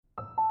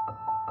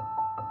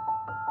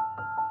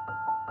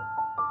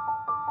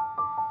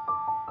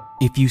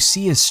If you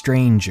see a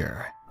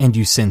stranger and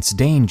you sense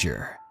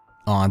danger,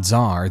 odds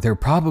are they're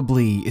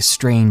probably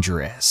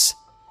strangerous.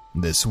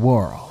 This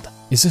world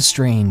is a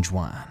strange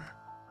one.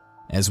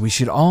 As we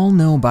should all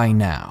know by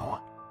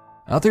now,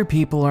 other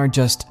people are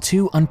just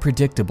too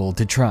unpredictable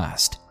to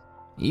trust,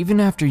 even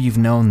after you've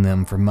known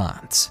them for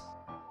months.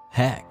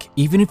 Heck,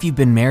 even if you've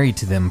been married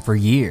to them for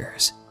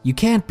years, you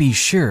can't be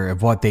sure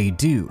of what they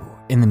do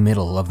in the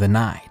middle of the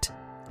night,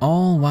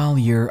 all while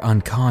you're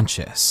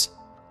unconscious.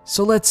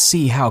 So let's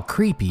see how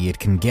creepy it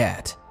can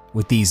get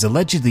with these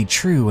allegedly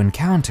true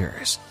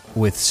encounters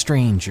with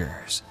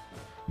strangers.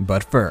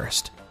 But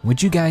first,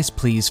 would you guys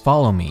please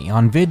follow me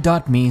on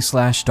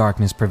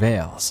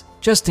vid.me/darknessprevails,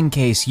 just in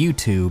case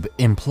YouTube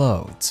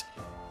implodes.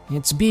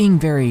 It's being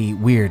very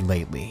weird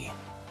lately.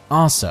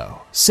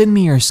 Also, send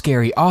me your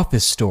scary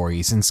office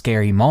stories and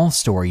scary mall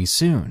stories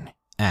soon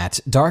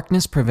at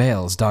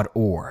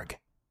darknessprevails.org.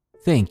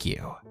 Thank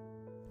you.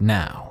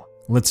 Now,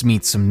 let's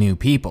meet some new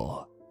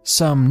people.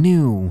 Some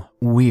new,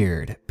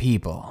 weird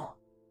people.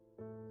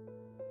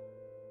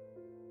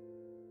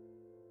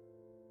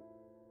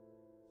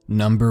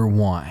 Number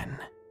 1.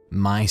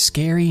 My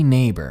Scary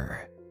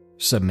Neighbor.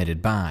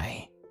 Submitted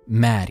by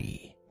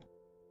Maddie.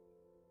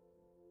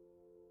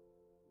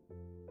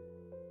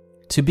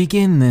 To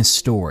begin this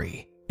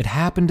story, it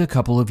happened a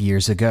couple of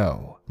years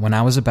ago when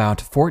I was about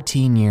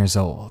 14 years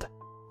old.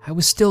 I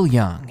was still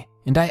young,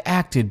 and I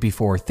acted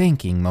before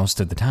thinking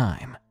most of the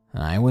time.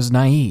 I was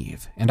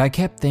naive, and I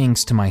kept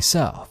things to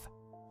myself.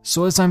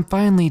 So as I'm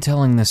finally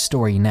telling this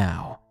story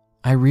now,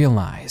 I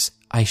realize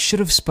I should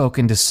have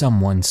spoken to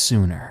someone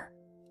sooner.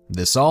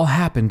 This all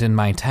happened in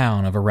my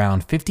town of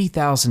around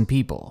 50,000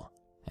 people,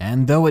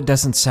 and though it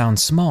doesn't sound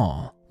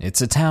small,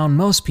 it's a town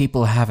most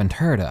people haven't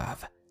heard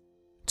of.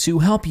 To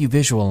help you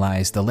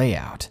visualize the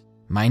layout,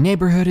 my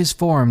neighborhood is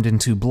formed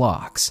into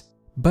blocks,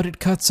 but it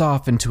cuts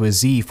off into a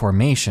Z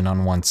formation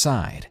on one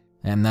side,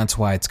 and that's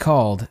why it's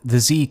called the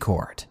Z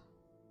Court.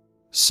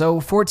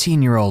 So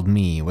 14-year-old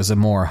me was a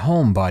more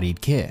home-bodied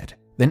kid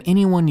than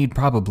anyone you'd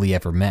probably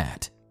ever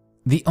met.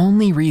 The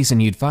only reason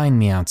you'd find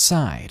me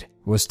outside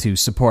was to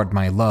support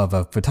my love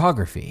of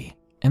photography,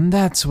 and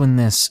that's when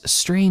this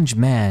strange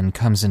man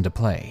comes into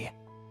play.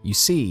 You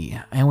see,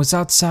 I was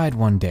outside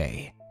one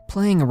day,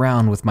 playing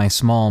around with my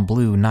small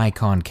blue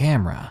Nikon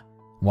camera,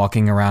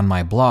 walking around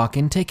my block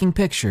and taking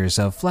pictures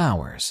of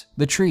flowers,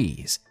 the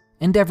trees,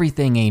 and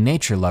everything a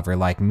nature lover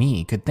like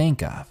me could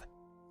think of.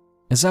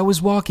 As I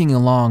was walking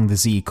along the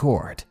Z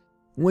Court,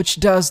 which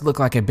does look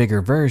like a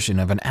bigger version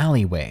of an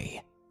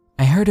alleyway,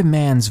 I heard a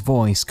man's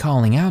voice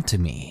calling out to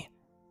me.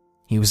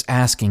 He was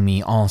asking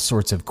me all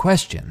sorts of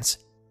questions,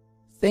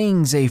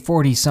 things a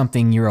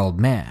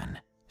 40-something-year-old man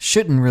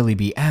shouldn't really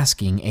be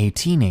asking a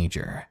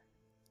teenager.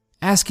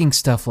 Asking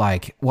stuff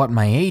like what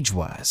my age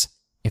was,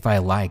 if I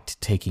liked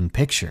taking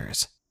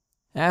pictures,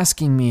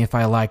 asking me if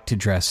I liked to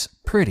dress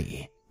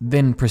pretty,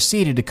 then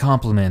proceeded to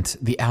compliment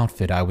the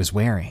outfit I was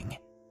wearing.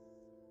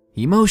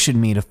 He motioned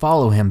me to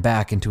follow him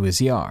back into his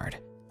yard,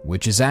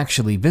 which is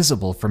actually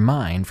visible from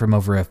mine from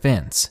over a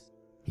fence.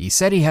 He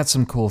said he had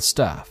some cool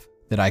stuff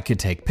that I could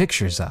take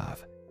pictures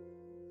of.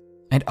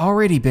 I'd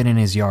already been in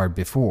his yard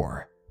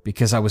before,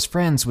 because I was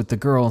friends with the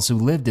girls who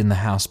lived in the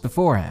house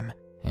before him,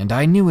 and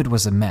I knew it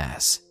was a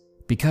mess,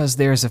 because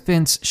there's a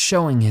fence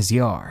showing his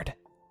yard.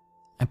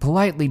 I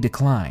politely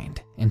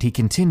declined, and he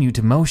continued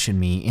to motion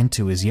me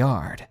into his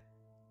yard.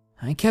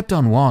 I kept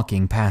on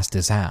walking past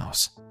his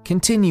house,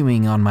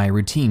 continuing on my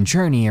routine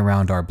journey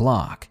around our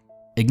block,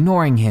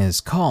 ignoring his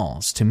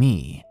calls to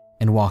me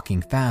and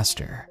walking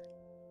faster.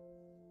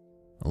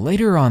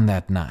 Later on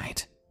that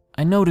night,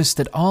 I noticed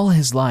that all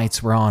his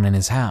lights were on in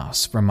his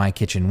house from my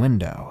kitchen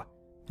window,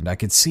 and I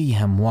could see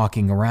him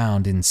walking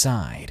around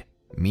inside.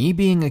 Me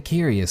being a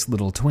curious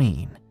little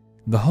tween,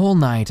 the whole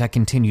night I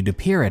continued to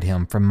peer at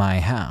him from my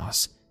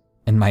house,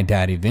 and my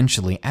dad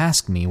eventually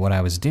asked me what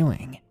I was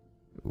doing.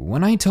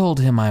 When I told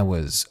him I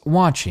was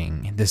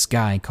watching this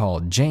guy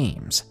called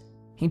James,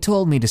 he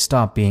told me to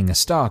stop being a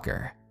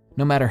stalker.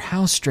 No matter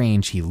how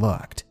strange he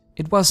looked,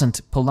 it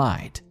wasn't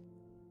polite.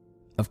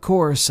 Of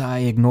course, I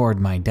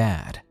ignored my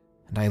dad,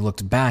 and I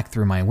looked back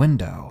through my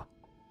window,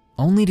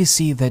 only to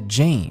see that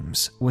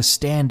James was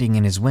standing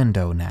in his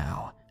window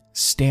now,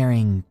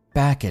 staring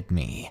back at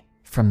me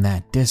from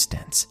that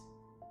distance.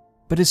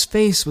 But his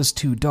face was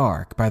too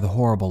dark by the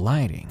horrible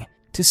lighting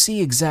to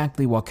see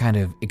exactly what kind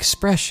of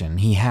expression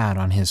he had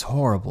on his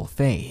horrible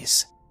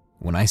face.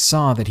 When I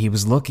saw that he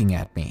was looking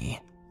at me,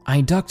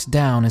 I ducked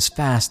down as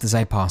fast as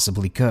I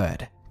possibly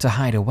could to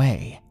hide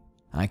away.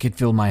 I could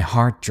feel my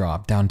heart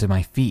drop down to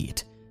my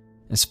feet.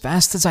 As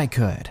fast as I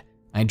could,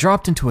 I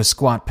dropped into a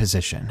squat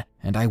position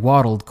and I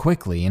waddled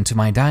quickly into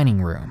my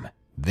dining room.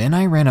 Then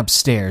I ran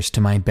upstairs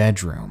to my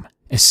bedroom,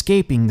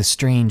 escaping the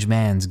strange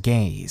man's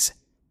gaze.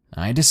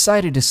 I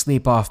decided to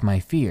sleep off my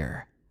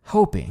fear,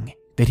 hoping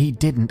that he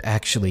didn't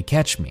actually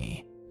catch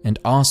me, and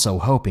also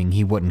hoping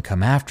he wouldn't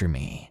come after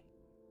me.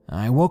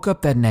 I woke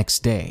up that next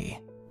day,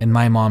 and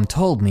my mom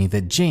told me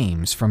that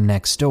James from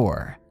next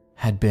door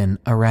had been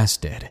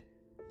arrested.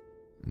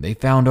 They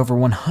found over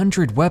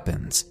 100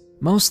 weapons,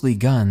 mostly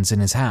guns in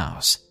his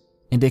house,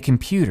 and a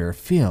computer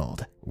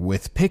filled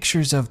with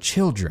pictures of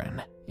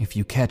children, if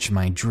you catch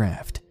my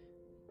drift.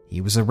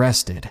 He was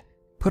arrested,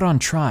 put on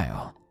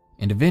trial,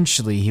 and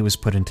eventually he was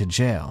put into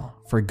jail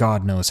for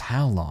God knows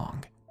how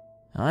long.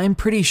 I'm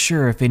pretty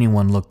sure if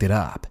anyone looked it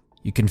up,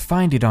 you can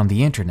find it on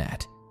the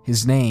internet,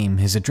 his name,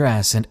 his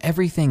address, and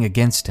everything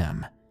against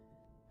him.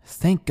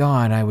 Thank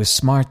God I was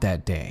smart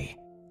that day,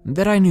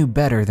 that I knew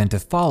better than to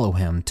follow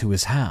him to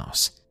his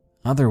house.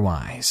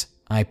 Otherwise,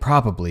 I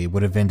probably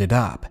would have ended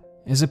up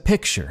as a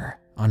picture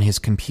on his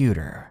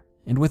computer,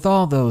 and with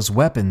all those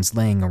weapons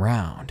laying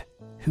around,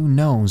 who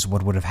knows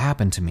what would have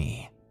happened to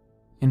me.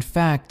 In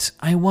fact,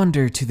 I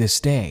wonder to this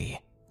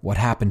day what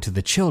happened to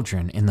the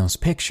children in those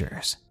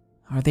pictures.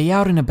 Are they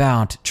out and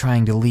about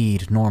trying to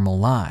lead normal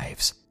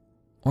lives?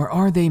 Or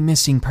are they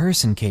missing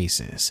person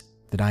cases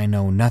that I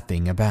know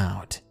nothing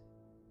about?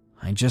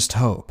 I just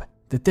hope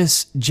that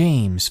this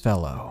James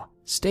fellow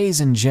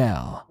stays in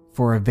jail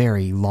for a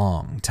very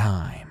long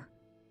time.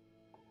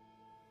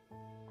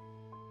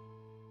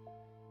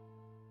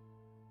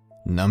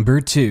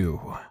 Number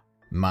 2.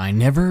 My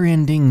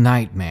Never-Ending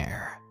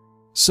Nightmare.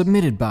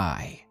 Submitted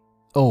by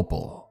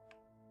Opal.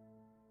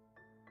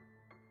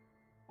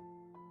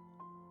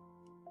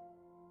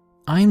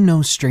 I'm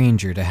no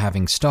stranger to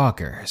having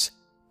stalkers,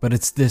 but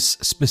it's this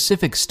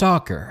specific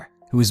stalker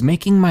who is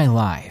making my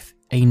life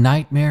a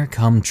nightmare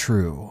come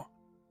true.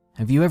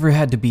 Have you ever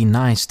had to be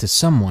nice to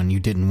someone you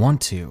didn't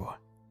want to?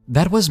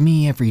 That was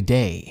me every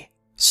day.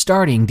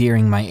 Starting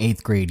during my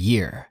 8th grade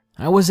year,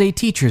 I was a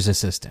teacher's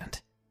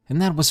assistant,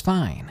 and that was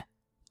fine.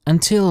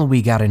 Until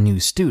we got a new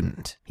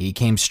student. He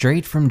came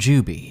straight from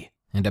juvie,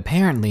 and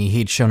apparently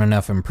he'd shown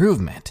enough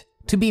improvement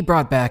to be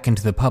brought back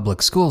into the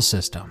public school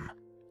system.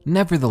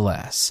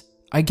 Nevertheless,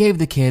 I gave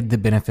the kid the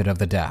benefit of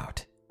the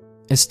doubt.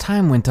 As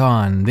time went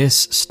on, this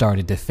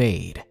started to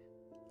fade.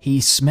 He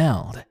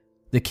smelled.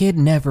 The kid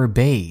never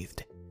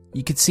bathed.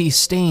 You could see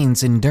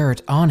stains and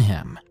dirt on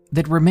him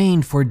that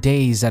remained for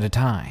days at a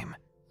time,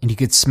 and you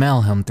could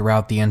smell him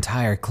throughout the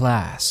entire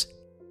class.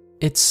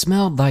 It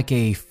smelled like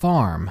a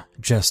farm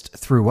just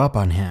threw up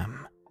on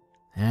him.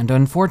 And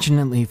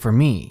unfortunately for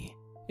me,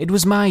 it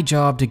was my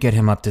job to get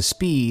him up to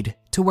speed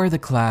to where the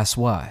class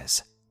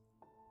was.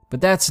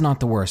 But that's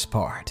not the worst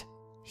part.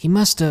 He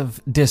must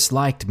have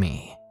disliked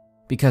me,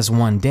 because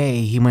one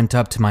day he went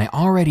up to my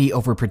already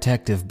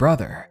overprotective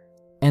brother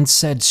and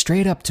said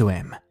straight up to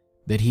him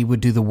that he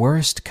would do the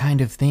worst kind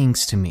of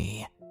things to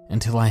me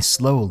until I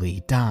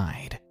slowly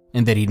died,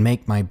 and that he'd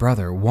make my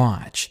brother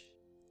watch.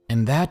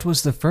 And that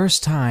was the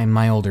first time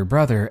my older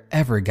brother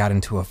ever got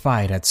into a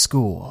fight at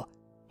school.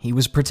 He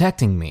was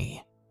protecting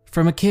me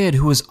from a kid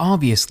who was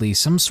obviously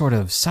some sort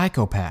of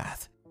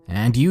psychopath,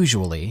 and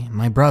usually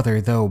my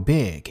brother, though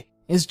big,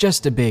 is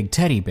just a big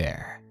teddy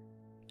bear.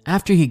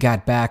 After he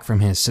got back from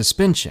his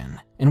suspension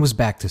and was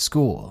back to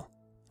school,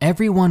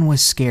 everyone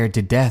was scared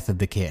to death of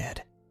the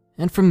kid,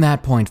 and from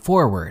that point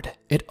forward,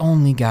 it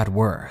only got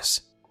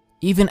worse.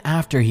 Even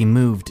after he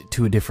moved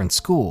to a different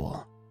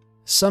school,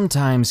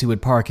 sometimes he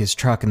would park his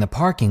truck in the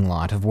parking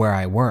lot of where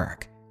I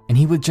work, and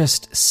he would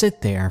just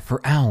sit there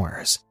for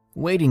hours,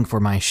 waiting for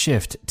my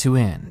shift to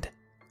end.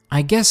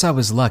 I guess I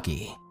was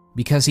lucky,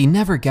 because he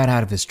never got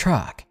out of his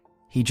truck.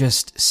 He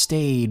just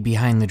stayed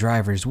behind the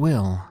driver's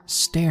wheel,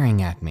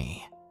 staring at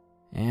me.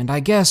 And I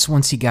guess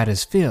once he got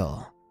his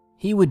fill,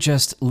 he would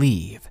just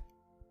leave.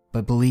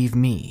 But believe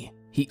me,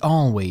 he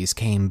always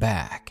came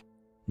back.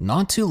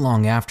 Not too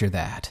long after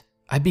that,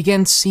 I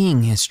began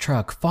seeing his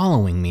truck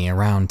following me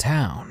around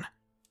town.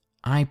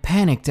 I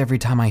panicked every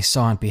time I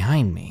saw it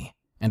behind me,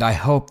 and I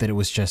hoped that it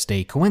was just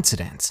a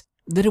coincidence,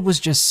 that it was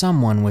just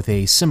someone with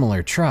a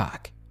similar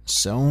truck.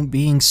 So,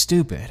 being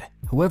stupid,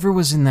 whoever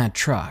was in that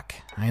truck,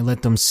 I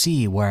let them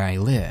see where I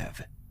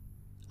live.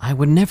 I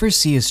would never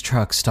see his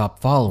truck stop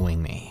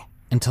following me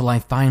until I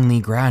finally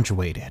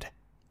graduated,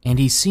 and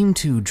he seemed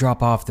to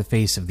drop off the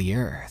face of the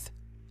earth.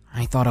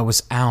 I thought I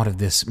was out of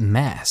this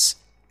mess,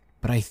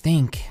 but I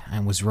think I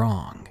was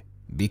wrong,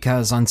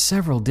 because on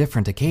several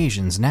different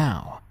occasions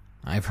now,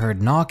 I've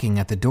heard knocking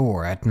at the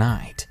door at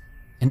night,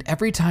 and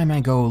every time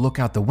I go look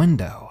out the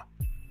window,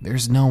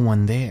 there's no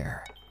one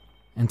there.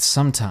 And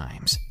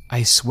sometimes,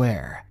 I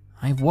swear,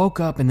 I've woke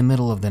up in the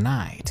middle of the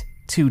night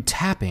to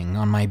tapping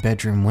on my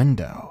bedroom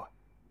window.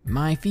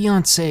 My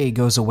fiancé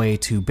goes away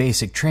to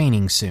basic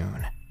training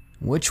soon,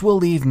 which will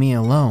leave me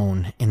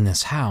alone in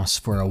this house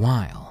for a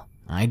while.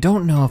 I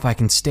don't know if I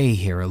can stay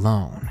here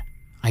alone.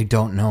 I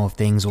don't know if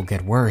things will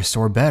get worse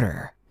or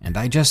better, and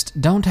I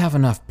just don't have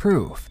enough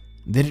proof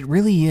that it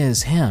really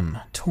is him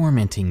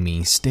tormenting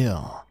me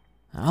still.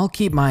 I'll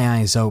keep my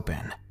eyes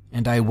open,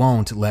 and I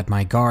won't let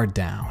my guard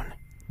down,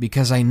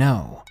 because I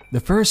know the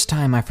first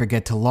time I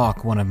forget to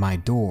lock one of my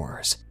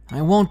doors,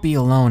 I won't be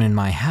alone in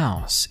my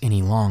house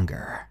any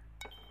longer.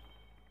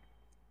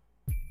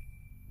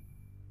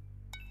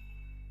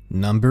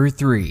 Number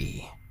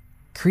 3.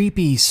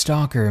 Creepy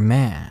Stalker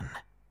Man.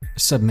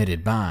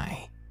 Submitted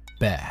by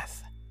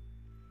Beth.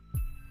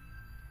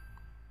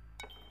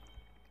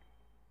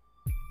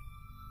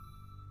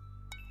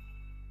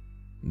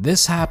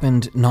 This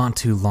happened not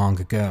too long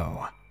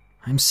ago.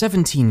 I'm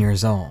 17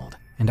 years old,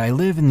 and I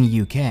live in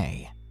the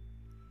UK.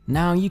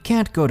 Now, you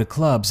can't go to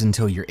clubs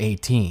until you're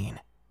 18,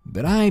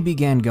 but I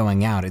began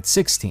going out at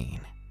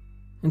 16.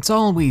 It's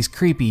always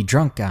creepy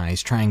drunk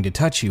guys trying to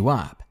touch you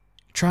up,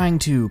 trying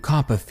to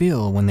cop a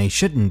feel when they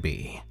shouldn't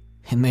be,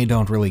 and they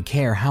don't really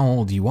care how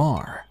old you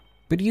are.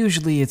 But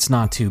usually it's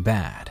not too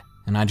bad,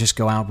 and I just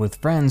go out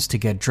with friends to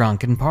get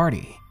drunk and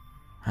party.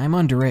 I'm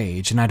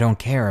underage and I don't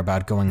care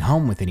about going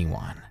home with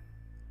anyone.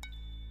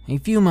 A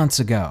few months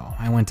ago,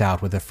 I went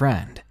out with a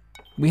friend.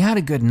 We had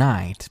a good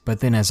night, but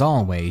then as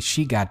always,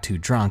 she got too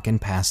drunk and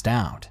passed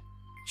out.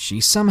 She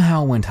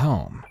somehow went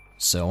home,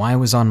 so I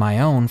was on my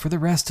own for the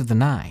rest of the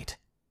night.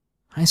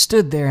 I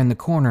stood there in the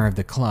corner of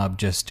the club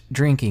just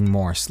drinking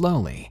more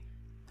slowly.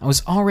 I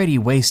was already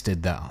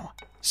wasted though,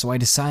 so I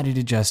decided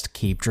to just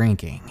keep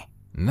drinking.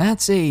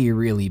 That's a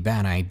really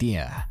bad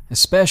idea,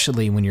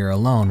 especially when you're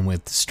alone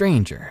with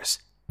strangers.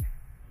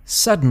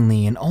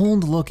 Suddenly, an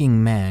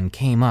old-looking man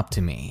came up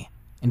to me,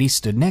 and he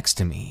stood next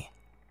to me.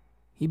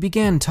 He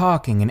began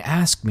talking and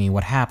asked me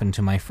what happened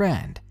to my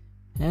friend,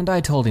 and I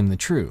told him the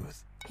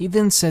truth. He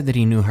then said that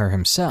he knew her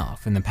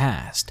himself in the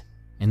past,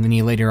 and then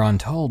he later on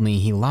told me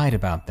he lied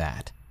about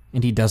that,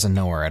 and he doesn't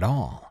know her at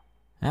all.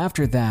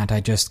 After that, I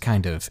just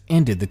kind of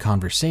ended the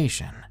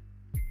conversation.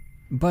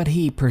 But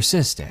he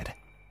persisted.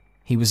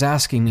 He was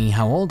asking me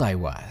how old I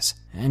was,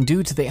 and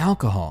due to the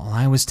alcohol,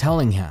 I was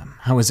telling him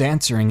I was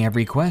answering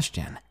every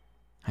question.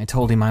 I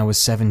told him I was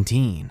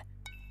 17,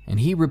 and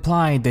he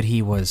replied that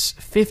he was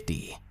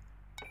 50.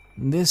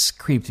 This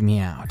creeped me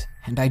out,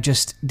 and I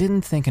just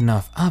didn't think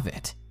enough of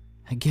it.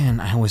 Again,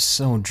 I was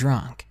so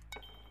drunk.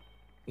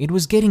 It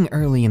was getting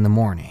early in the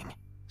morning,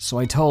 so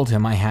I told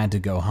him I had to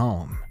go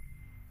home.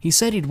 He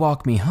said he'd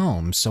walk me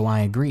home, so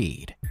I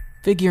agreed,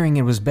 figuring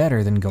it was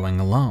better than going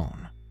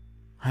alone.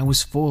 I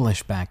was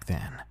foolish back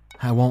then,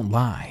 I won't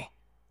lie.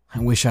 I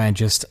wish I had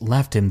just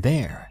left him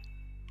there.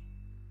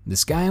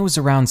 This guy was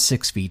around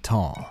 6 feet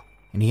tall,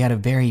 and he had a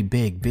very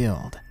big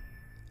build.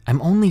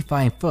 I'm only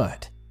 5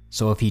 foot,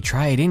 so if he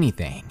tried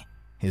anything,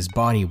 his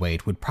body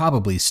weight would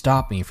probably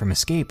stop me from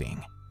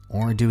escaping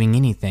or doing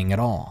anything at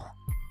all.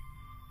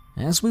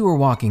 As we were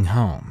walking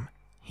home,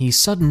 he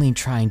suddenly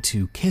tried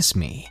to kiss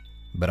me,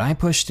 but I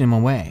pushed him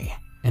away,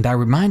 and I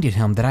reminded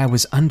him that I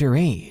was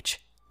underage,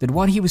 that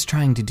what he was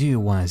trying to do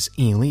was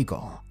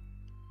illegal.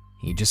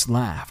 He just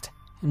laughed,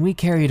 and we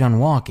carried on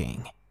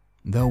walking,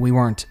 though we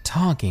weren't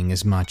talking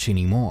as much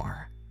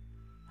anymore.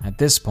 At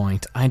this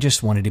point, I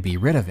just wanted to be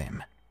rid of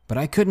him, but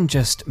I couldn't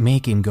just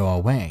make him go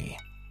away.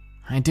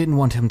 I didn't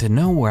want him to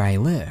know where I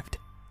lived,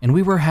 and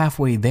we were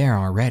halfway there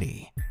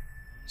already,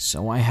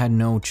 so I had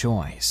no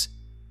choice.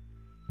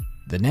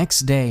 The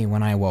next day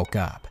when I woke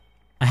up,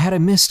 I had a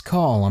missed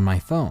call on my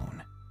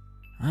phone.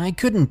 I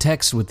couldn't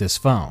text with this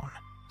phone,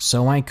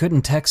 so I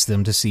couldn't text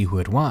them to see who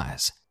it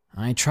was.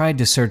 I tried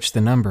to search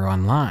the number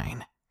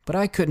online, but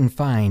I couldn't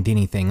find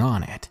anything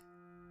on it.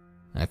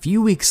 A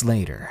few weeks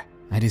later,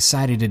 I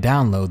decided to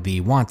download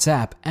the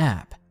WhatsApp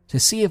app to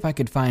see if I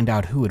could find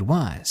out who it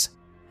was,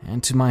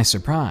 and to my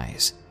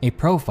surprise, a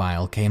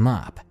profile came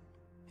up.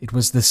 It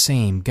was the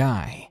same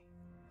guy.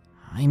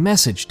 I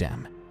messaged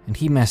him, and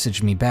he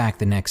messaged me back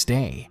the next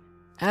day,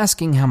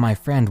 asking how my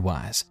friend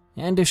was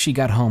and if she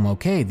got home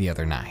okay the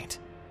other night.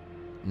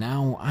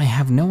 Now, I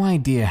have no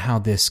idea how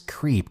this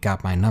creep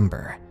got my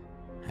number.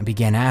 I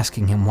began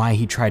asking him why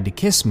he tried to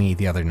kiss me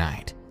the other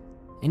night,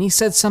 and he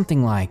said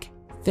something like,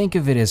 "Think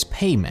of it as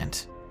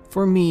payment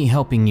for me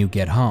helping you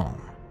get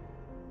home."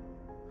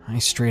 I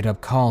straight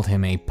up called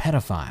him a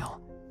pedophile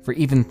for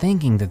even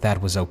thinking that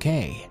that was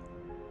okay,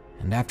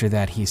 and after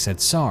that he said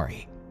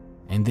sorry,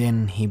 and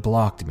then he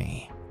blocked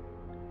me.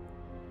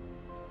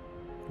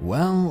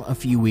 Well, a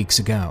few weeks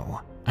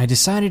ago, I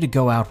decided to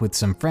go out with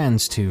some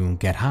friends to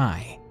get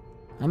high.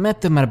 I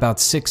met them at about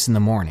 6 in the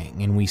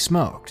morning and we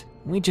smoked.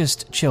 We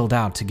just chilled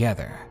out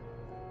together.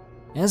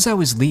 As I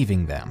was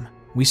leaving them,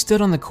 we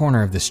stood on the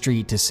corner of the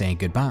street to say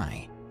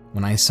goodbye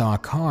when I saw a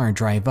car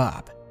drive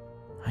up.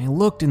 I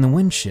looked in the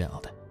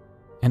windshield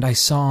and I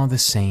saw the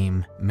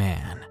same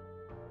man.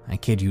 I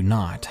kid you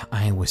not,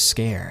 I was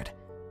scared.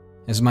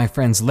 As my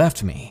friends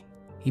left me,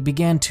 he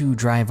began to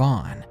drive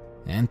on,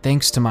 and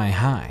thanks to my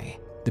high,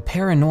 the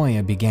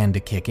paranoia began to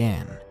kick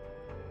in.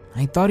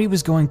 I thought he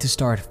was going to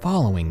start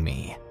following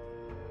me.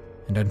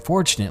 And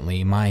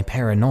unfortunately, my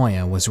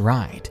paranoia was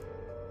right.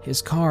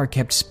 His car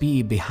kept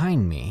speed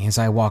behind me as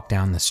I walked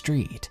down the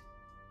street.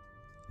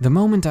 The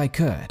moment I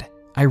could,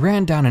 I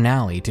ran down an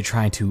alley to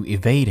try to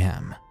evade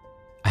him.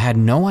 I had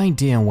no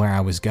idea where I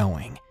was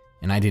going,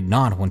 and I did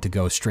not want to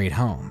go straight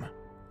home.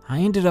 I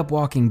ended up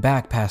walking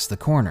back past the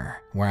corner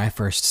where I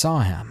first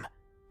saw him,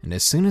 and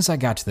as soon as I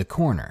got to the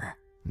corner,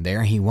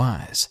 there he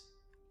was.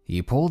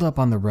 He pulled up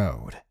on the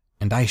road,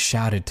 and I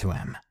shouted to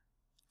him,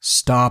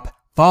 "Stop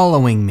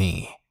following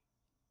me!"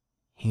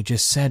 He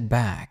just said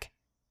back,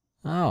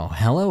 "Oh,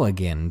 hello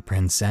again,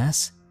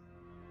 princess."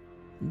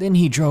 Then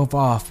he drove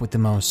off with the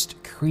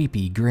most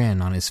creepy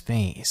grin on his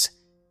face.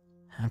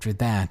 After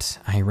that,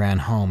 I ran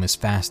home as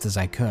fast as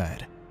I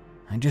could.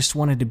 I just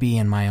wanted to be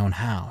in my own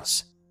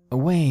house,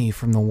 away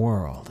from the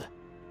world.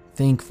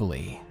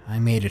 Thankfully, I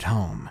made it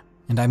home,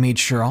 and I made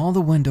sure all the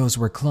windows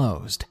were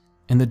closed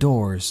and the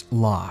doors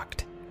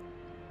locked.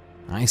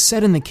 I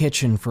sat in the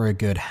kitchen for a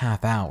good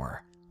half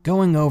hour,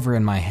 going over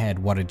in my head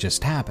what had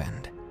just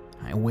happened.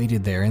 I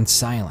waited there in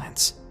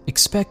silence,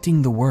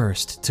 expecting the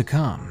worst to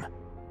come.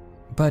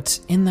 But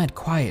in that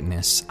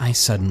quietness, I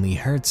suddenly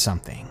heard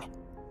something.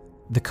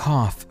 The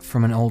cough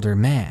from an older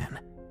man,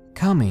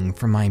 coming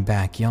from my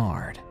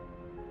backyard.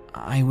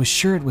 I was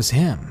sure it was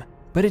him,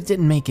 but it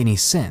didn't make any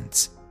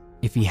sense.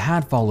 If he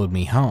had followed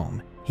me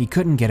home, he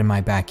couldn't get in my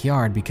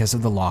backyard because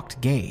of the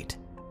locked gate.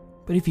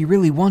 But if he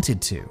really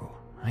wanted to,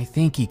 I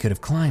think he could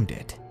have climbed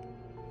it.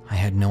 I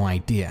had no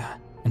idea,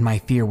 and my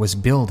fear was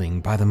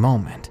building by the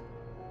moment.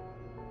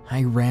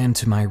 I ran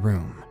to my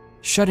room,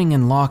 shutting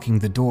and locking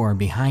the door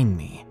behind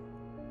me.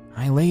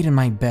 I laid in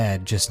my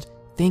bed just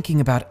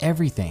thinking about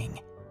everything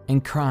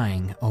and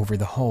crying over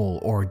the whole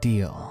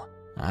ordeal.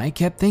 I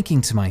kept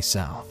thinking to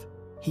myself,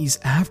 he's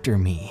after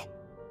me,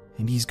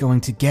 and he's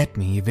going to get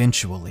me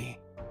eventually,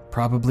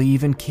 probably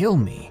even kill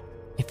me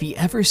if he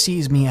ever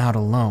sees me out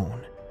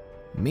alone.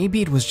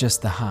 Maybe it was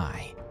just the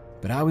high,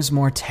 but I was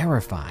more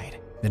terrified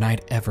than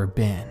I'd ever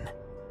been.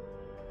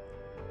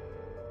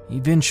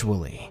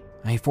 Eventually,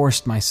 I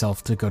forced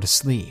myself to go to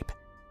sleep.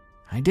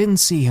 I didn't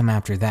see him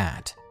after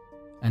that,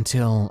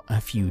 until a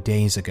few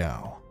days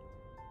ago.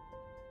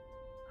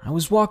 I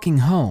was walking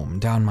home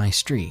down my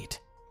street,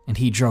 and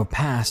he drove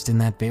past in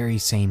that very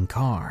same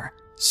car,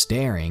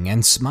 staring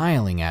and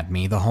smiling at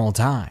me the whole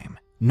time,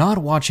 not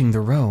watching the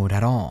road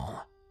at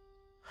all.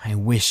 I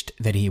wished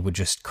that he would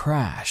just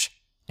crash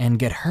and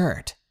get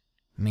hurt,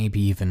 maybe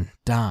even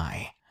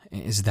die.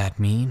 Is that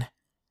mean?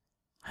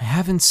 I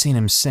haven't seen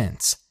him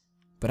since,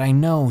 but I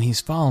know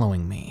he's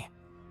following me.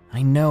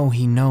 I know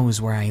he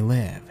knows where I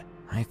live.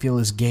 I feel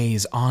his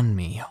gaze on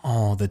me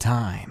all the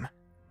time.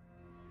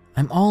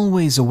 I'm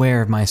always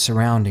aware of my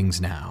surroundings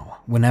now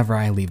whenever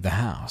I leave the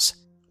house,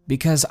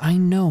 because I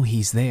know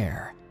he's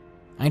there.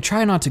 I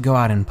try not to go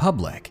out in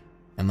public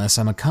unless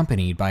I'm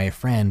accompanied by a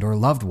friend or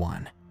loved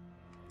one.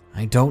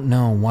 I don't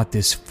know what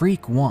this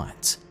freak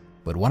wants,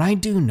 but what I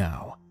do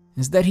know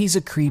is that he's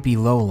a creepy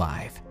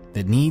lowlife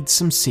that needs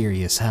some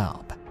serious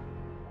help.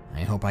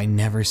 I hope I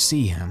never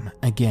see him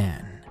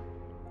again.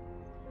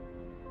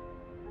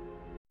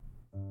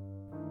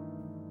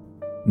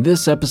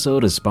 This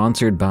episode is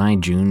sponsored by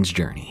June's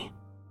Journey.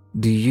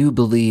 Do you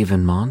believe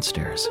in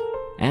monsters?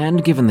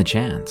 And given the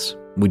chance,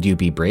 would you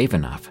be brave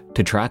enough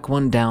to track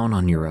one down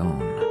on your own?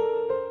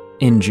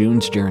 In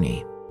June's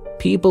Journey,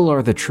 people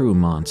are the true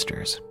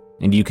monsters,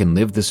 and you can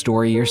live the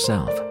story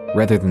yourself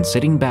rather than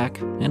sitting back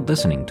and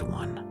listening to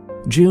one.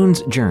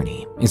 June's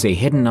Journey is a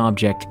hidden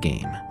object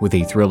game with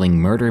a thrilling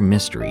murder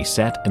mystery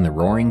set in the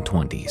Roaring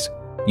 '20s.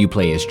 You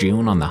play as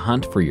June on the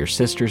hunt for your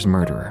sister's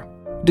murderer.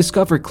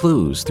 Discover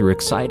clues through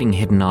exciting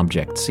hidden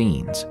object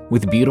scenes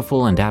with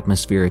beautiful and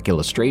atmospheric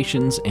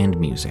illustrations and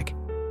music.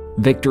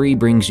 Victory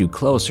brings you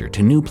closer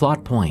to new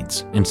plot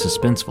points and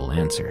suspenseful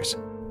answers.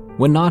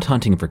 When not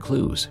hunting for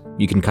clues,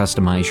 you can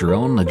customize your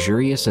own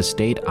luxurious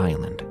estate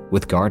island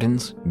with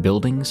gardens,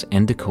 buildings,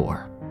 and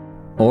decor.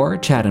 Or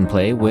chat and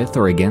play with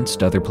or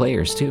against other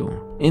players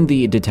too, in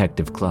the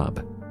Detective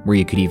Club, where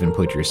you could even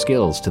put your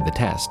skills to the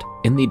test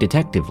in the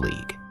Detective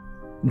League.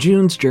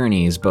 June's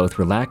Journey is both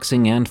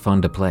relaxing and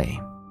fun to play.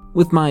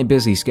 With my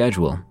busy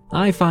schedule,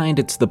 I find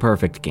it's the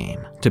perfect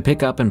game to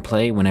pick up and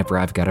play whenever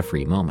I've got a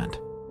free moment.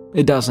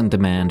 It doesn't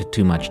demand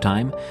too much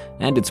time,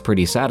 and it's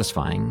pretty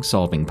satisfying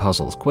solving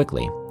puzzles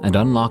quickly and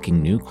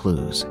unlocking new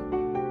clues.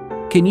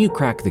 Can you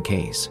crack the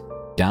case?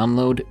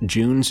 Download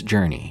June's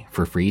Journey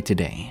for free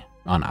today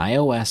on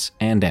iOS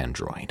and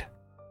Android.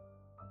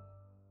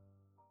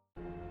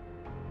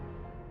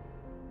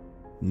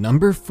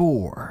 Number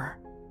 4.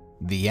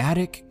 The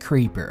Attic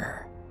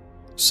Creeper.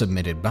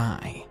 Submitted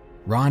by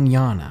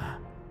Ranyana.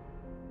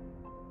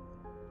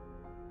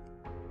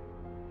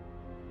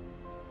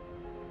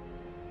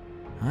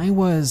 I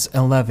was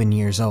 11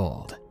 years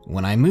old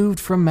when I moved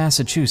from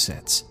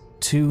Massachusetts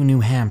to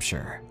New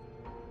Hampshire.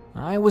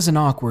 I was an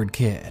awkward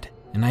kid,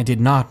 and I did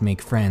not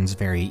make friends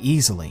very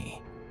easily.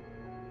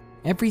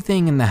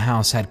 Everything in the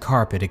house had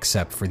carpet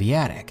except for the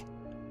attic.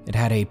 It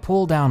had a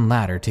pull-down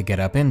ladder to get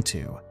up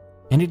into,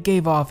 and it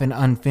gave off an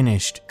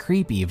unfinished,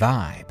 creepy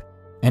vibe,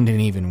 and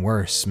an even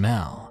worse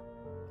smell.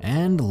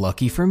 And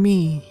lucky for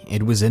me,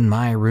 it was in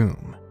my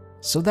room,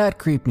 so that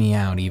creeped me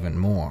out even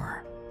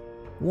more.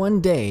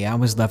 One day I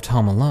was left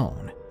home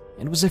alone.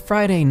 It was a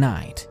Friday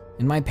night,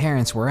 and my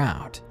parents were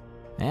out,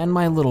 and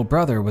my little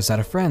brother was at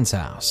a friend's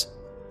house.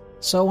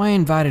 So I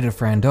invited a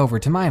friend over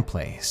to my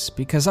place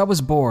because I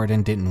was bored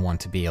and didn't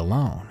want to be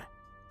alone.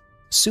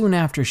 Soon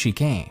after she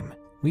came,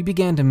 we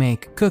began to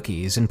make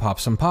cookies and pop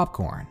some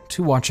popcorn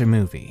to watch a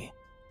movie.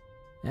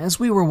 As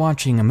we were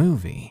watching a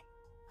movie,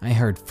 I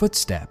heard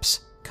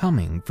footsteps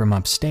coming from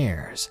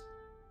upstairs,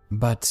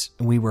 but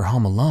we were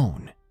home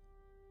alone.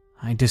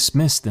 I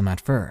dismissed them at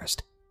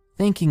first,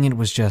 thinking it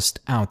was just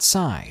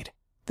outside,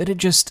 that it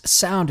just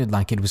sounded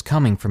like it was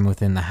coming from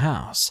within the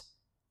house.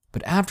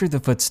 but after the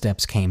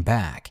footsteps came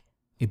back,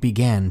 it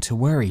began to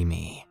worry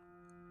me.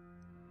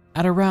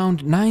 At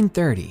around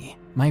 9:30,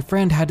 my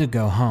friend had to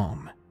go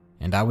home,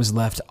 and I was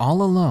left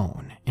all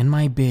alone in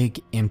my big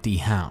empty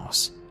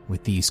house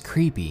with these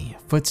creepy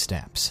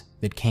footsteps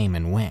that came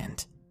and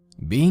went.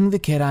 Being the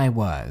kid I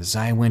was,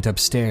 I went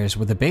upstairs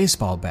with a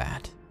baseball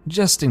bat,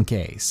 just in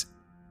case.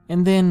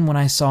 And then when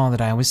I saw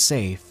that I was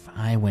safe,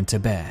 I went to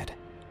bed.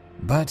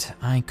 But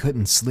I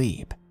couldn't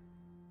sleep.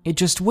 It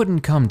just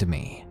wouldn't come to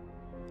me.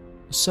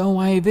 So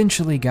I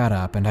eventually got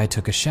up and I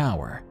took a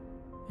shower.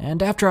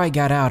 And after I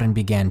got out and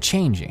began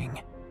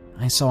changing,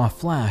 I saw a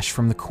flash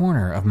from the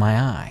corner of my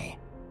eye.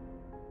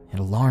 It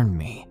alarmed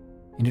me,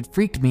 and it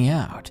freaked me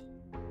out.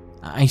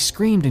 I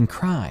screamed and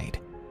cried,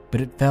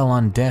 but it fell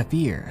on deaf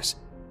ears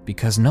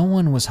because no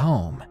one was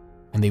home,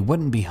 and they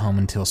wouldn't be home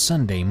until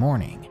Sunday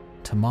morning,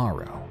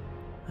 tomorrow.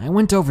 I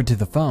went over to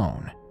the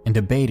phone and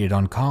debated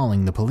on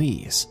calling the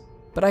police,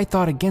 but I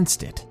thought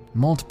against it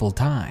multiple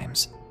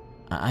times.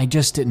 I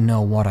just didn't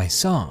know what I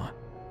saw,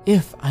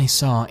 if I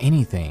saw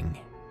anything.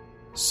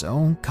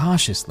 So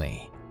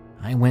cautiously,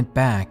 I went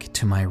back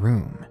to my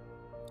room,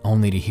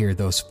 only to hear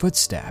those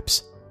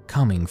footsteps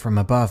coming from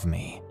above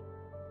me.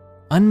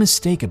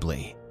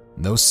 Unmistakably,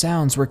 those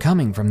sounds were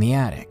coming from the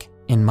attic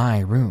in my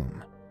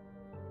room.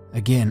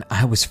 Again,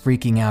 I was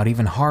freaking out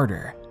even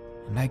harder,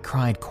 and I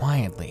cried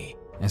quietly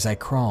as I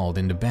crawled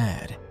into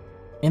bed.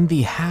 In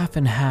the half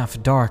and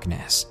half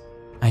darkness,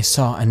 I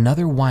saw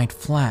another white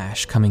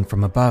flash coming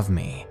from above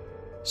me,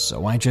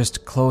 so I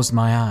just closed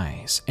my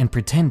eyes and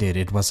pretended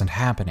it wasn't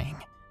happening.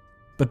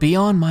 But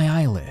beyond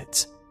my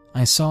eyelids,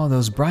 I saw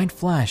those bright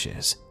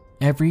flashes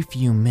every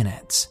few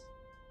minutes.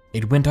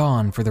 It went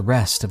on for the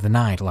rest of the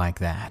night like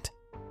that.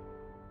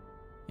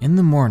 In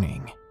the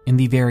morning, in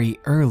the very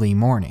early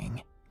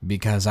morning,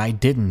 because I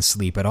didn't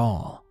sleep at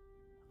all,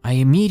 I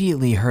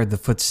immediately heard the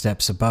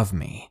footsteps above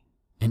me,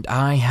 and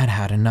I had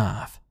had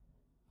enough.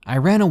 I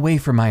ran away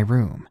from my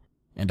room,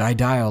 and I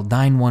dialed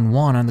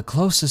 911 on the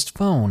closest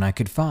phone I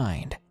could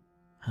find.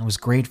 I was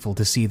grateful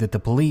to see that the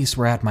police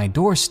were at my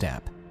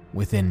doorstep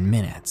within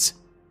minutes.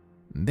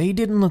 They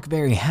didn't look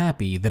very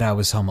happy that I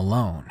was home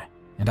alone,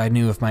 and I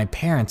knew if my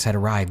parents had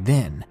arrived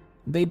then,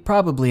 they'd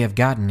probably have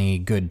gotten a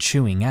good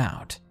chewing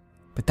out.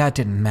 But that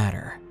didn't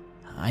matter.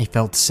 I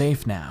felt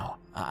safe now.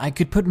 I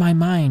could put my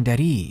mind at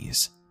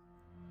ease.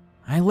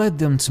 I led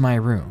them to my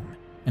room,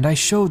 and I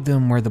showed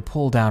them where the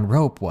pull-down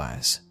rope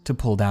was to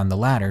pull down the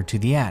ladder to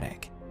the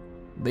attic.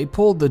 They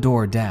pulled the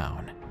door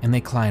down, and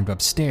they climbed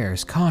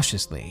upstairs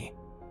cautiously,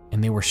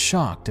 and they were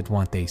shocked at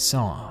what they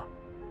saw.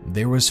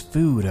 There was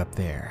food up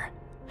there,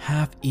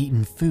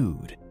 half-eaten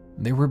food.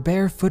 There were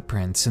bare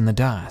footprints in the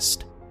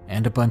dust,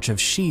 and a bunch of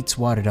sheets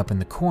wadded up in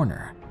the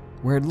corner,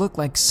 where it looked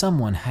like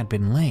someone had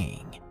been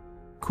laying.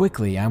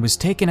 Quickly, I was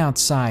taken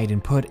outside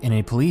and put in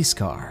a police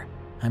car,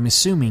 I'm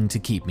assuming to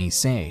keep me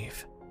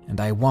safe, and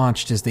I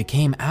watched as they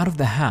came out of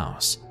the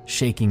house,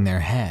 shaking their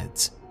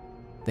heads.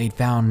 They'd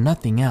found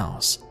nothing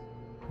else.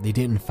 They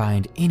didn't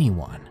find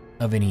anyone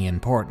of any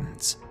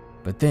importance.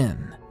 But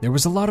then, there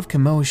was a lot of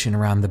commotion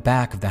around the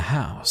back of the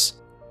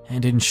house,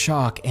 and in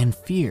shock and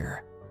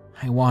fear,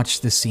 I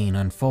watched the scene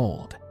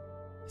unfold.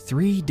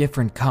 3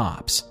 different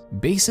cops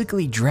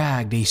basically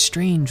dragged a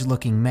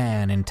strange-looking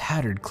man in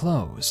tattered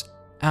clothes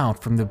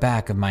out from the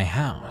back of my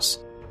house.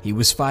 He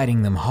was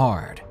fighting them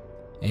hard,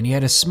 and he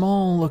had a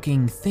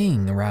small-looking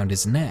thing around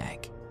his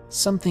neck.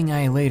 Something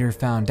I later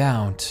found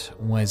out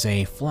was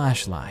a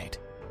flashlight,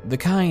 the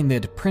kind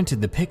that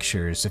printed the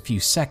pictures a few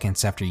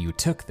seconds after you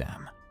took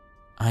them.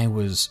 I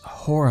was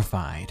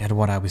horrified at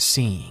what I was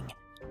seeing.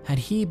 Had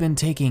he been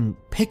taking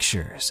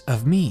pictures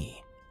of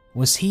me?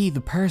 Was he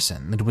the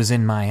person that was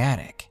in my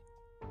attic?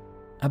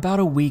 About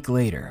a week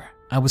later,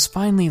 I was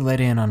finally let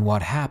in on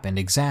what happened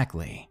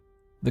exactly.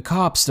 The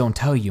cops don't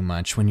tell you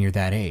much when you're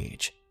that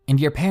age, and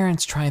your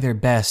parents try their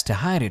best to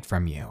hide it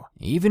from you,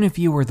 even if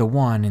you were the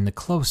one in the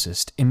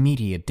closest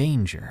immediate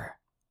danger.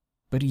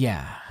 But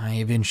yeah, I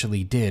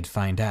eventually did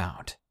find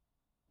out.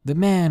 The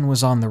man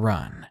was on the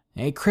run,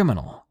 a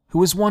criminal who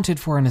was wanted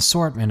for an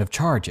assortment of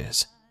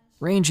charges,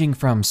 ranging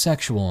from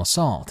sexual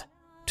assault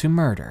to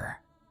murder.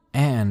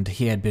 And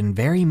he had been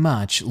very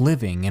much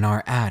living in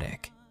our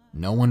attic.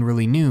 No one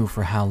really knew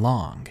for how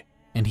long,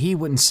 and he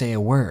wouldn't say a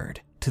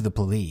word to the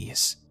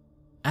police.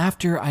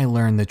 After I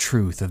learned the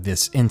truth of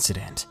this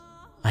incident,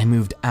 I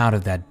moved out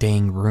of that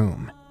dang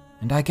room,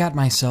 and I got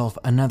myself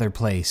another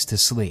place to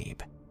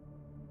sleep.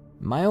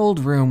 My old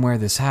room where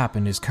this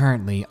happened is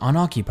currently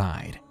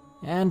unoccupied,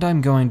 and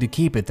I'm going to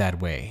keep it that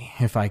way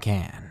if I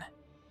can.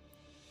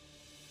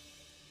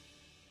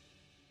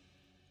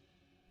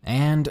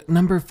 And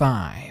number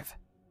 5,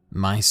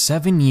 my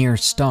 7-year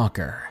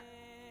stalker,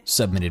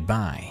 submitted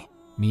by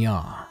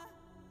Mia.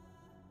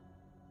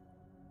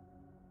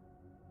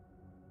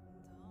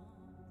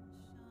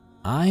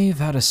 I've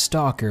had a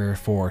stalker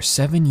for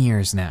 7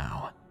 years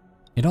now.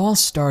 It all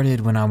started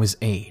when I was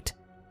 8.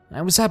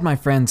 I was at my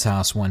friend's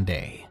house one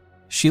day.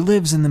 She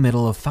lives in the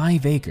middle of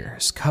 5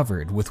 acres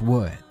covered with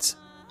woods.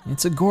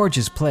 It's a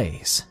gorgeous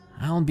place,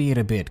 albeit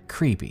a bit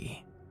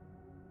creepy.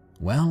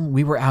 Well,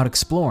 we were out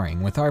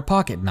exploring with our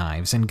pocket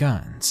knives and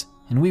guns,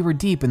 and we were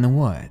deep in the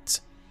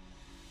woods.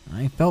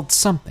 I felt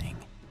something.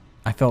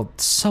 I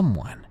felt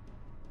someone.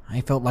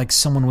 I felt like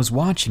someone was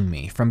watching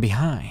me from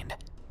behind,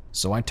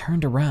 so I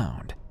turned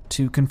around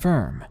to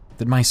confirm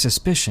that my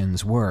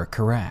suspicions were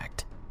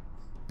correct.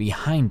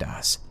 Behind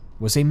us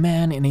was a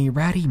man in a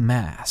ratty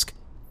mask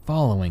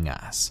following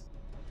us.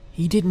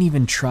 He didn't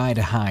even try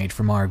to hide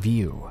from our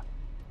view.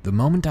 The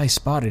moment I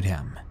spotted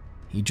him,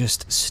 he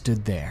just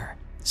stood there,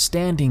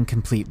 standing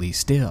completely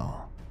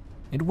still.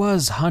 It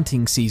was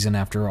hunting season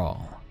after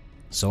all,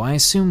 so I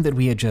assumed that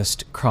we had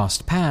just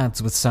crossed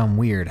paths with some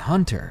weird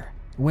hunter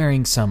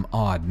wearing some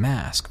odd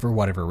mask for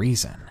whatever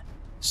reason.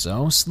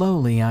 So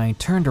slowly I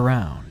turned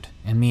around,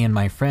 and me and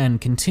my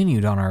friend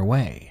continued on our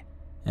way.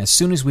 As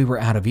soon as we were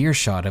out of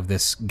earshot of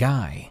this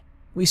guy,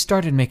 we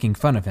started making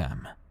fun of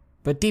him,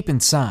 but deep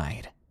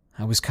inside,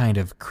 I was kind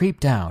of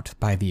creeped out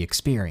by the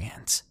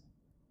experience.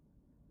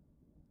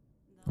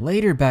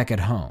 Later back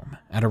at home,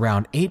 at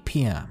around 8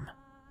 p.m.,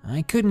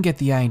 I couldn't get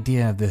the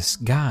idea of this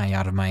guy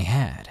out of my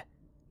head.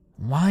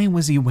 Why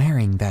was he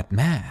wearing that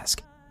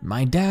mask?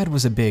 My dad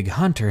was a big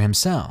hunter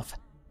himself,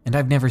 and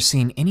I've never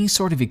seen any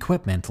sort of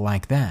equipment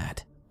like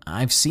that.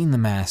 I've seen the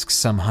masks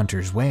some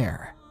hunters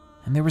wear,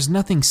 and there was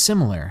nothing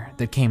similar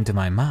that came to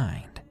my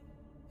mind.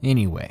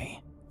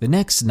 Anyway, the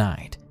next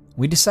night,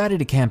 we decided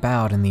to camp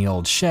out in the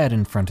old shed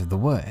in front of the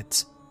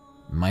woods.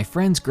 My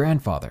friend's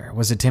grandfather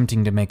was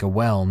attempting to make a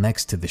well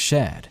next to the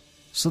shed,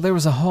 so there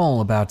was a hole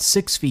about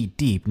 6 feet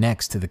deep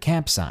next to the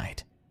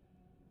campsite.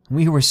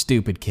 We were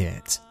stupid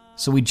kids,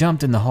 so we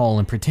jumped in the hole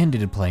and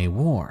pretended to play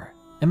war,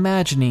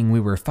 imagining we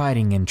were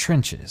fighting in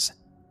trenches.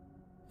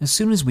 As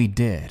soon as we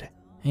did,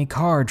 a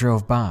car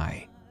drove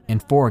by,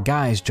 and 4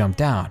 guys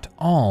jumped out,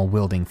 all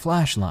wielding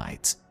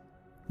flashlights.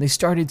 They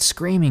started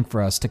screaming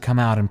for us to come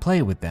out and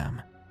play with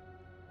them.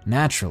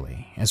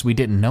 Naturally, as we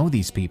didn't know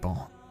these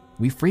people,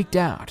 we freaked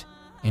out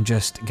and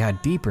just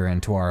got deeper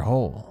into our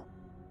hole.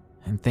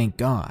 And thank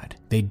God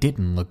they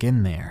didn't look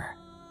in there.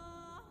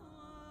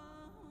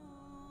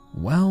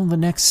 Well, the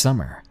next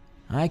summer,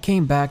 I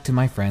came back to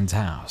my friend's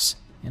house,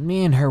 and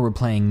me and her were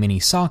playing mini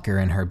soccer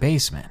in her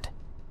basement.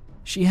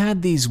 She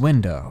had these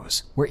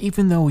windows where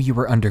even though you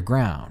were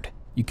underground,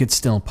 you could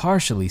still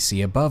partially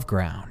see above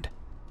ground.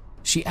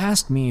 She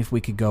asked me if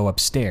we could go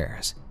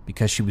upstairs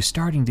because she was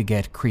starting to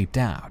get creeped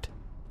out.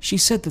 She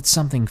said that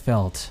something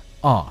felt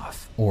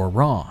off or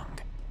wrong.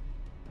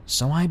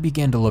 So I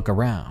began to look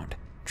around,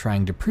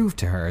 trying to prove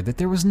to her that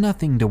there was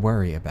nothing to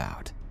worry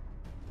about.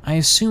 I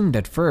assumed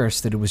at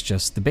first that it was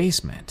just the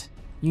basement.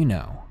 You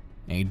know,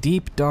 a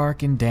deep,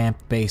 dark, and damp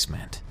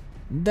basement.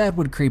 That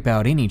would creep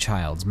out any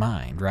child's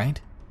mind, right?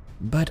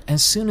 But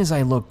as soon as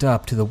I looked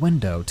up to the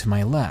window to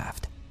my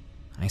left,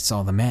 I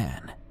saw the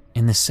man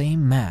in the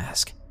same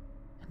mask,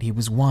 and he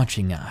was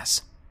watching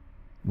us.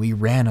 We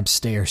ran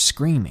upstairs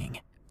screaming,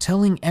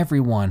 telling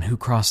everyone who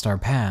crossed our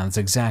paths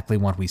exactly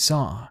what we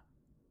saw.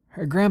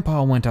 Her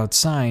grandpa went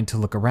outside to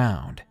look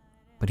around,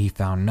 but he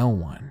found no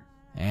one,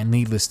 and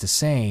needless to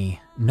say,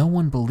 no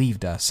one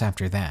believed us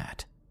after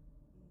that.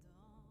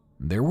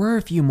 There were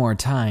a few more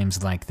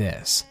times like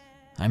this.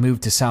 I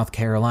moved to South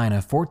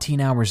Carolina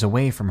 14 hours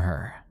away from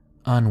her,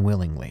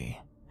 unwillingly,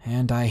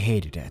 and I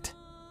hated it.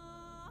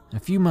 A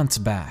few months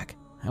back,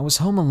 I was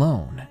home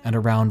alone at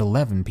around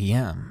 11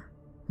 p.m.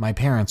 My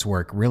parents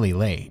work really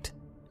late.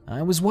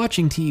 I was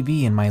watching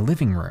TV in my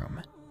living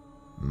room.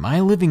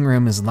 My living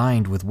room is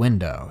lined with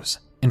windows,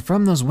 and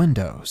from those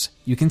windows,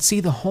 you can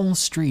see the whole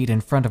street in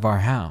front of our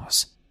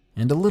house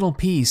and a little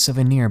piece of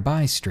a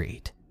nearby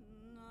street.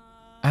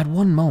 At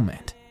one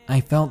moment, I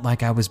felt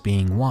like I was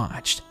being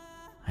watched.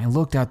 I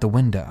looked out the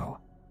window,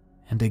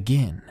 and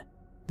again,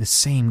 the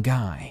same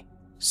guy,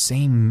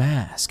 same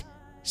mask,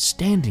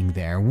 standing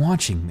there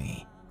watching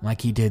me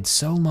like he did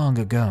so long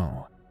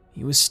ago.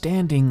 He was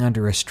standing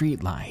under a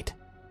streetlight,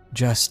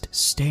 just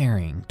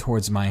staring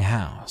towards my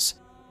house,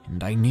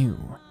 and I knew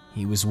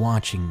he was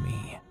watching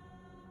me.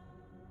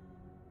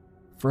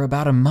 For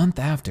about a month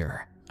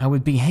after, I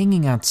would be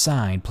hanging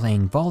outside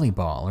playing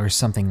volleyball or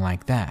something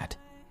like that,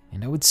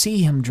 and I would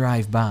see him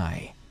drive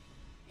by.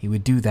 He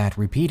would do that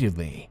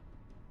repeatedly,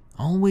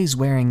 always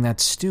wearing that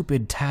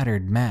stupid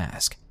tattered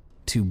mask,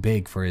 too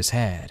big for his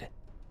head.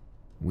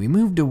 We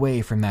moved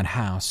away from that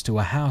house to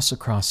a house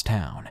across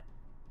town,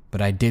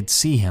 but I did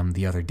see him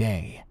the other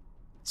day.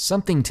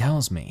 Something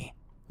tells me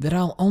that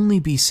I'll only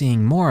be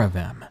seeing more of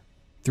him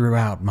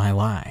throughout my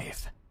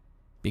life,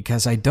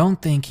 because I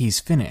don't think he's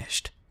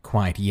finished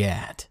quite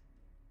yet.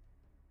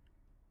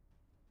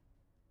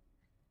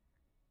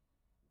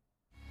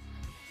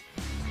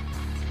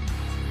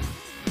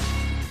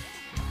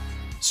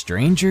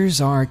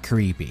 Strangers are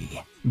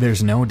creepy.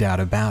 There's no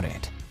doubt about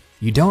it.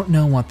 You don't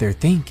know what they're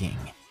thinking.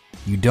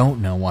 You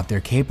don't know what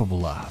they're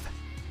capable of.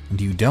 And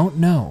you don't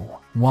know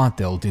what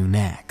they'll do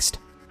next.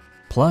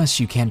 Plus,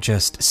 you can't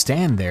just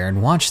stand there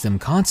and watch them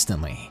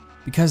constantly,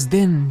 because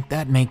then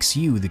that makes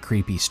you the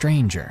creepy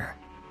stranger.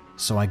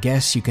 So I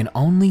guess you can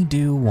only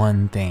do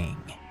one thing.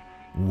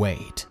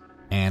 Wait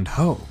and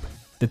hope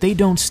that they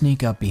don't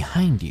sneak up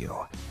behind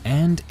you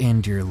and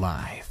end your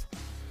life.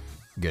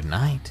 Good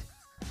night.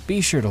 Be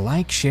sure to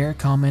like, share,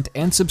 comment,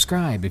 and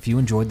subscribe if you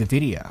enjoyed the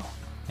video.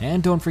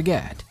 And don't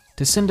forget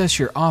to send us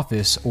your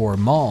office or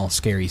mall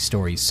scary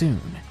stories soon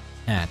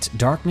at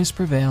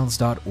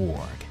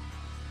darknessprevails.org.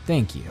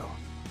 Thank you.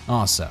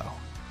 Also,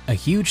 a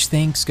huge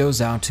thanks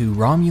goes out to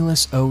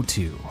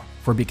Romulus02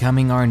 for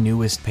becoming our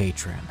newest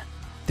patron.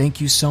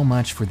 Thank you so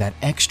much for that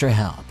extra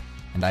help,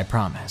 and I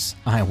promise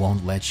I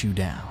won't let you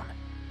down.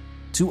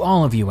 To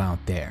all of you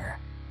out there,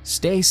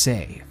 stay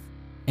safe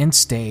and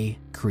stay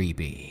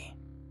creepy.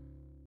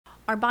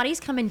 Our bodies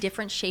come in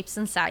different shapes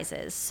and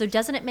sizes, so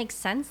doesn't it make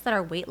sense that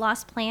our weight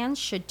loss plans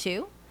should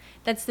too?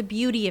 That's the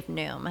beauty of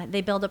Noom.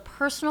 They build a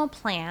personal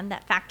plan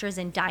that factors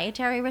in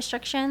dietary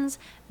restrictions,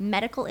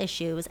 medical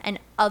issues, and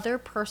other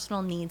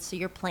personal needs so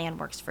your plan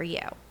works for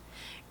you.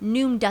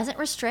 Noom doesn't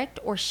restrict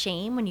or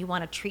shame when you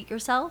want to treat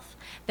yourself.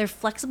 Their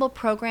flexible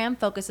program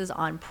focuses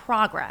on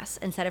progress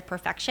instead of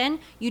perfection.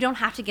 You don't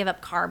have to give up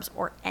carbs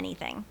or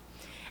anything.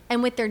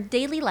 And with their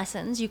daily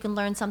lessons, you can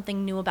learn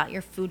something new about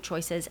your food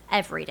choices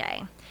every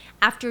day.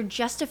 After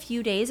just a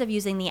few days of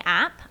using the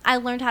app, I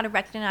learned how to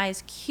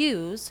recognize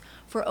cues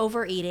for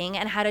overeating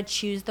and how to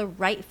choose the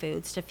right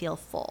foods to feel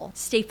full.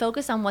 Stay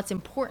focused on what's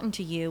important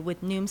to you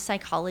with Noom's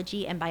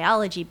psychology and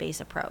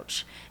biology-based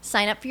approach.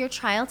 Sign up for your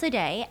trial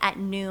today at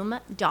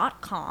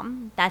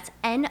Noom.com. That's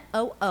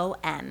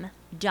Noom.com.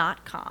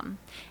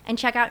 And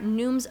check out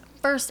Noom's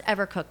first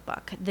ever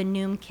cookbook, The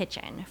Noom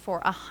Kitchen, for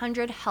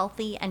 100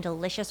 healthy and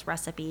delicious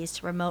recipes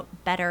to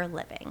promote better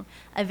living.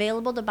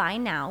 Available to buy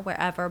now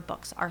wherever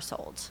books are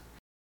sold.